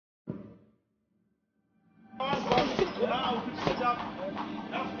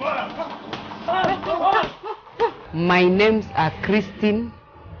My names are Christine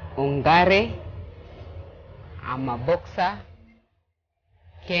Ongare. I'm a boxer,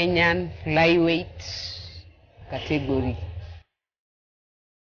 Kenyan flyweight category.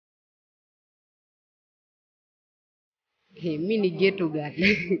 Mi ni ghetto girl.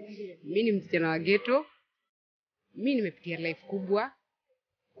 Mi ni msichana wa ghetto. Mi nimepitia life kubwa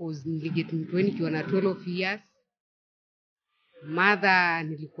cause niliget mtweni nikiwa na 12 years. Mother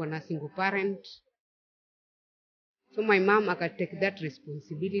nilikuwa na single parent. So my mom take that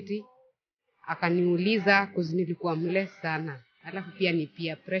responsibility. Akaniuliza cause nilikuwa mless sana. Alafu pia ni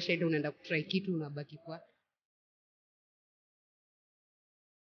peer pressure ile unaenda kutry kitu unabaki kwa.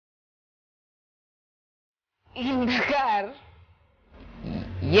 In the car,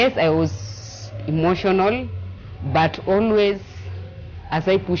 yes, I was emotional, but always as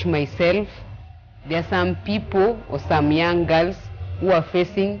I push myself, there are some people or some young girls who are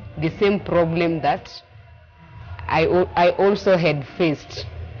facing the same problem that I also had faced.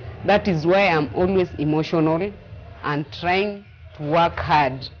 That is why I'm always emotional and trying to work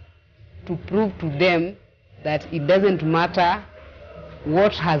hard to prove to them that it doesn't matter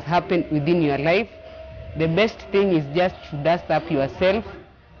what has happened within your life. The best thing is just to dust up yourself,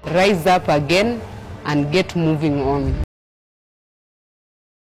 rise up again, and get moving on.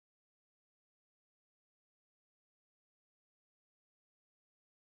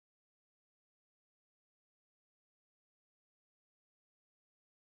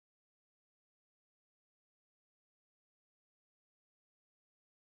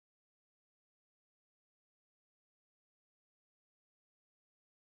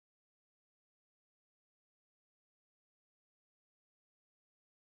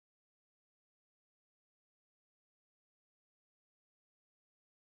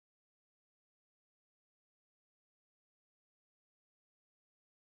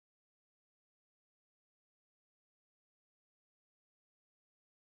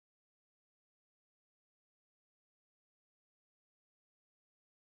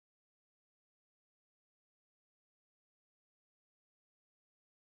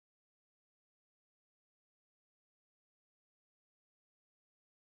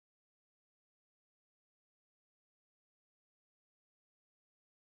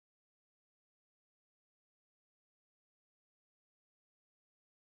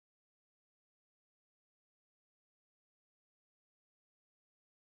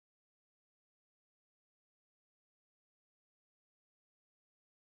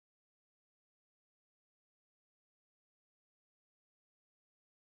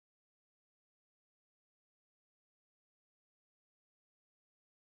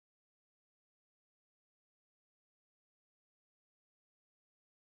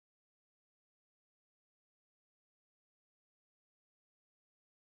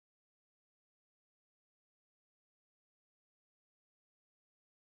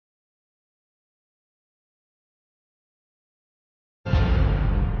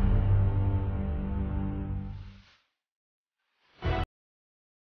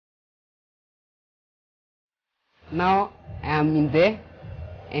 Now I am in the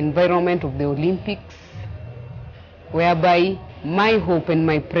environment of the Olympics, whereby my hope and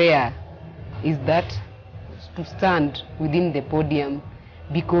my prayer is that to stand within the podium,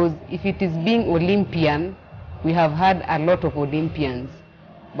 because if it is being Olympian, we have had a lot of Olympians,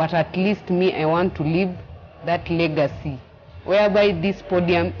 but at least me, I want to leave that legacy, whereby this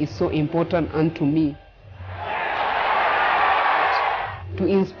podium is so important unto me, to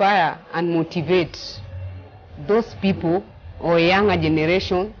inspire and motivate those people or a younger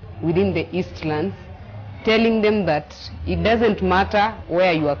generation within the Eastlands, telling them that it doesn't matter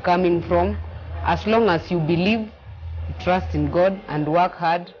where you are coming from, as long as you believe, trust in God and work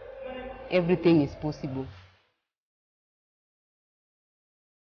hard, everything is possible.